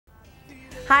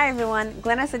Hi everyone,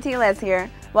 Glynis Atiles here.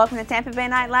 Welcome to Tampa Bay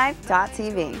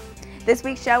TV. This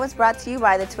week's show is brought to you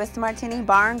by the Twist Martini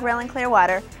Bar and Grill in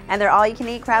Clearwater and their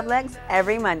all-you-can-eat crab legs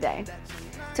every Monday.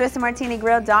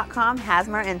 TwistedMartiniGrill.com has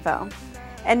more info.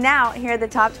 And now, here are the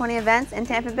top 20 events in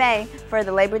Tampa Bay for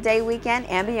the Labor Day weekend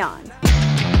and beyond.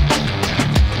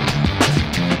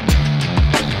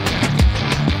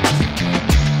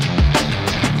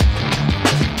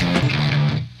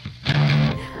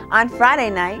 On Friday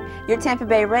night, your Tampa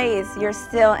Bay Rays, you're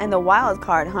still in the wild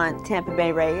card hunt, Tampa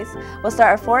Bay Rays, will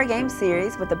start a 4-game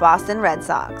series with the Boston Red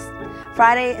Sox.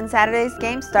 Friday and Saturday's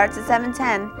game starts at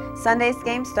 7:10, Sunday's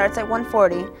game starts at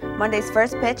 1:40, Monday's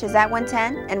first pitch is at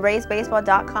 1:10, and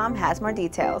RaysBaseball.com has more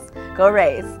details. Go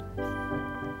Rays!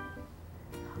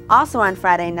 Also on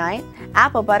Friday night,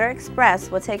 Apple Butter Express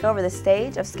will take over the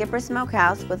stage of Skipper's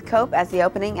Smokehouse with Cope as the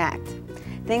opening act.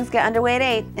 Things get underway at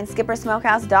 8, and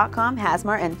SkipperSmokehouse.com has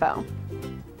more info.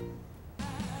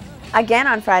 Again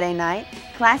on Friday night,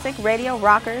 classic radio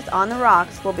rockers On the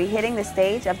Rocks will be hitting the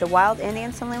stage of the Wild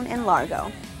Indian Saloon in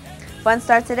Largo. Fun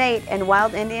starts at 8, and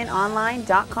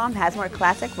WildIndianOnline.com has more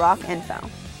classic rock info.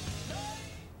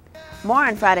 More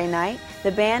on Friday night,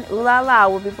 the band Ooh La La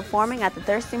will be performing at the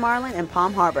Thirsty Marlin in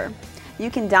Palm Harbor.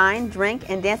 You can dine, drink,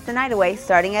 and dance the night away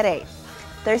starting at 8.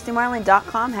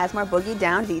 ThirstyMarlin.com has more boogie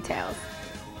down details.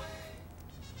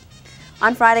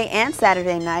 On Friday and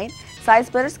Saturday night, Side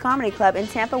Splitters Comedy Club in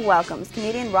Tampa welcomes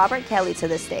comedian Robert Kelly to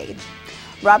the stage.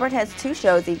 Robert has 2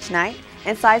 shows each night,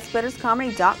 and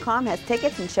SidesplittersComedy.com has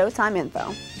tickets and showtime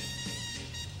info.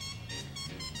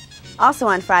 Also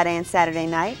on Friday and Saturday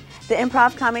night, the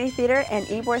Improv Comedy Theater in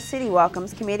Ybor City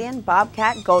welcomes comedian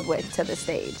Bobcat Goldwig to the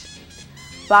stage.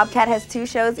 Bobcat has 2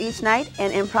 shows each night,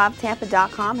 and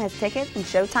ImprovTampa.com has tickets and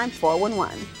showtime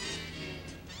 411.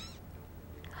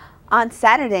 On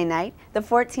Saturday night, the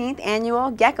 14th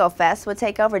annual Gecko Fest will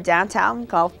take over downtown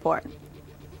Gulfport.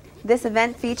 This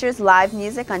event features live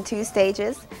music on 2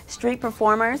 stages, street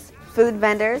performers, food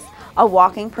vendors, a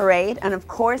walking parade, and of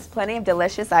course, plenty of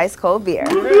delicious ice-cold beer.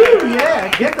 Yeah,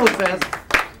 Gecko Fest.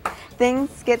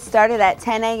 Things get started at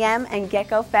 10 a.m. and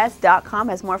GeckoFest.com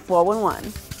has more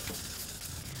 411.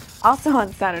 Also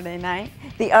on Saturday night,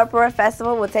 the Uproar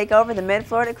Festival will take over the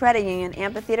Mid-Florida Credit Union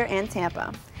Amphitheater in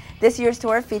Tampa. This year's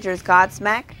tour features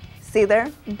Godsmack,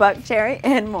 Seether, Buckcherry,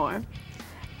 and more.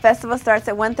 Festival starts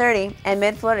at 1:30, and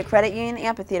Mid-Florida Credit Union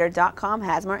Amphitheater.com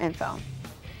has more info.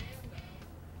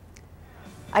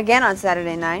 Again on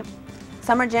Saturday night,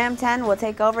 Summer Jam 10 will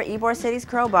take over Ybor City's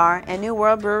Crowbar and New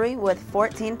World Brewery with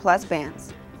 14+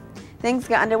 bands. Things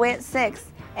get underway at 6,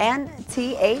 and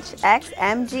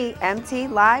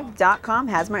THXMGMTLive.com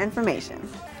has more information.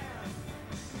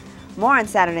 More on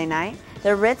Saturday night,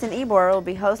 the Ritz in Ybor will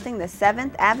be hosting the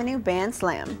 7th Avenue Band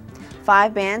Slam.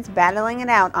 5 bands battling it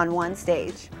out on one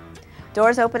stage.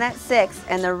 Doors open at 6,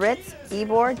 and the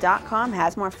RitzYbor.com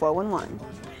has more 411.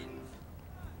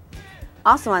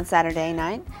 Also on Saturday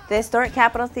night, the Historic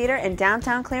Capitol Theater in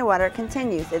downtown Clearwater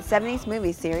continues its 70s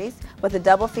movie series with a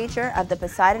double feature of The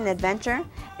Poseidon Adventure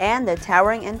and The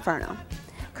Towering Inferno.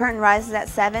 Curtain rises at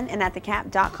 7, and at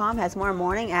thecap.com has more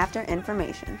morning after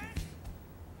information.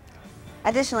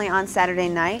 Additionally, on Saturday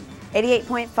night,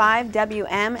 88.5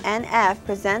 WMNF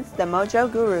presents the Mojo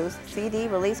Gurus CD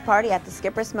release party at the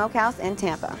Skipper Smokehouse in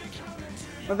Tampa.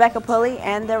 Rebecca Pulley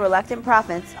and the Reluctant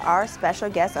Prophets are special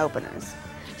guest openers.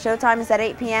 Showtime is at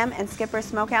 8 p.m. and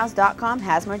SkipperSmokehouse.com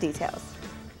has more details.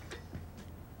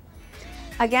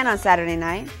 Again on Saturday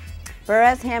night,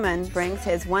 Burez Hammond brings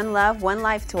his One Love, One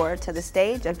Life tour to the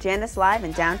stage of Janice Live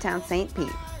in downtown St.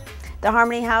 Pete. The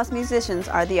Harmony House musicians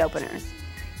are the openers.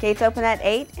 Gates open at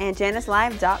 8, and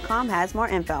JaniceLive.com has more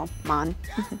info.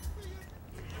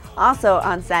 Also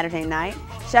on Saturday night,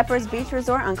 Shepherd's Beach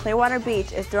Resort on Clearwater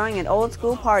Beach is throwing an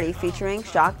old-school party featuring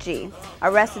Shock G,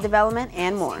 Arrested Development,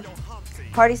 and more.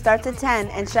 Party starts at 10,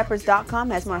 and Shepherds.com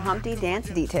has more Humpty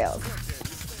Dance details.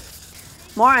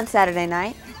 More on Saturday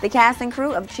night, the cast and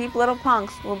crew of Cheap Little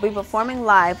Punks will be performing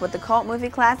live with the cult movie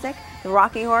classic, The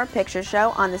Rocky Horror Picture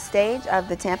Show, on the stage of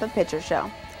the Tampa Picture Show.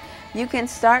 You can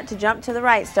start to jump to the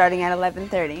right starting at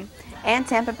 11:30, and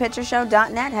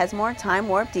TampaPictureShow.net has more time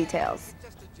warp details.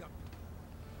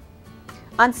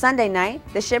 On Sunday night,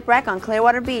 the Shipwreck on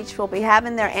Clearwater Beach will be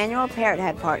having their annual Parrot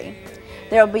Head party.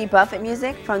 There will be buffet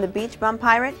music from the Beach Bum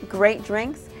Pirate, great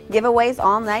drinks, giveaways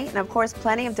all night, and of course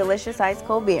plenty of delicious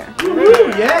ice-cold beer.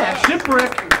 Ooh, yeah,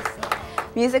 Shipwreck!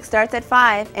 Music starts at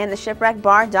 5, and the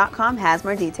ShipwreckBar.com has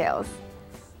more details.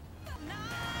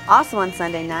 Also on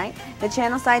Sunday night, the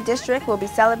Channelside District will be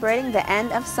celebrating the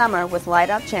end of summer with Light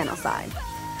Up Channelside.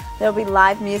 There will be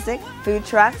live music, food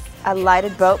trucks, a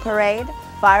lighted boat parade,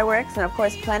 fireworks, and of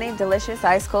course plenty of delicious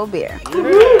ice cold beer.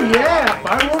 Ooh, yeah,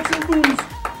 fireworks and booze.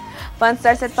 Fun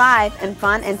starts at 5, and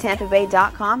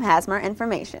FunInTampaBay.com has more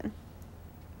information.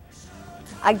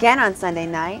 Again on Sunday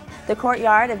night, the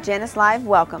courtyard of Janice Live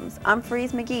welcomes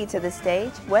Umphreys McGee to the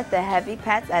stage with the Heavy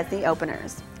Pets as the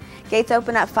openers. Gates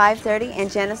open at 5:30, and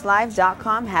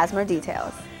JaniceLive.com has more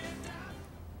details.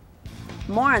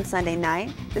 More on Sunday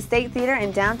night, the State Theater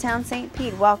in downtown St.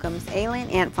 Pete welcomes Alien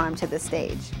Ant Farm to the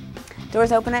stage.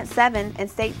 Doors open at 7, and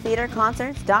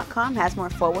StateTheaterConcerts.com has more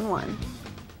 411.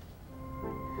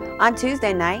 On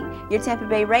Tuesday night, your Tampa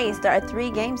Bay Rays start a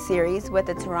 3-game series with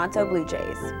the Toronto Blue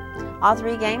Jays. All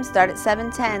 3 games start at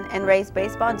 7:10, and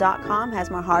RaysBaseball.com has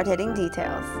more hard-hitting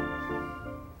details.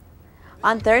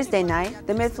 On Thursday night,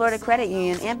 the Mid-Florida Credit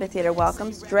Union Amphitheater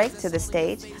welcomes Drake to the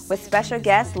stage with special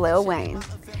guest Lil Wayne.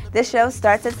 This show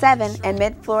starts at 7, and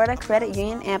Mid-Florida Credit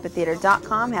Union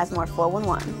Amphitheater.com has more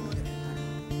 411.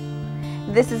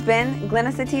 This has been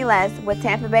Glynis Atiles with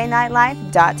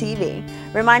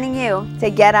TampaBayNightLife.tv, reminding you to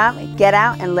get up, get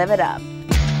out, and live it up.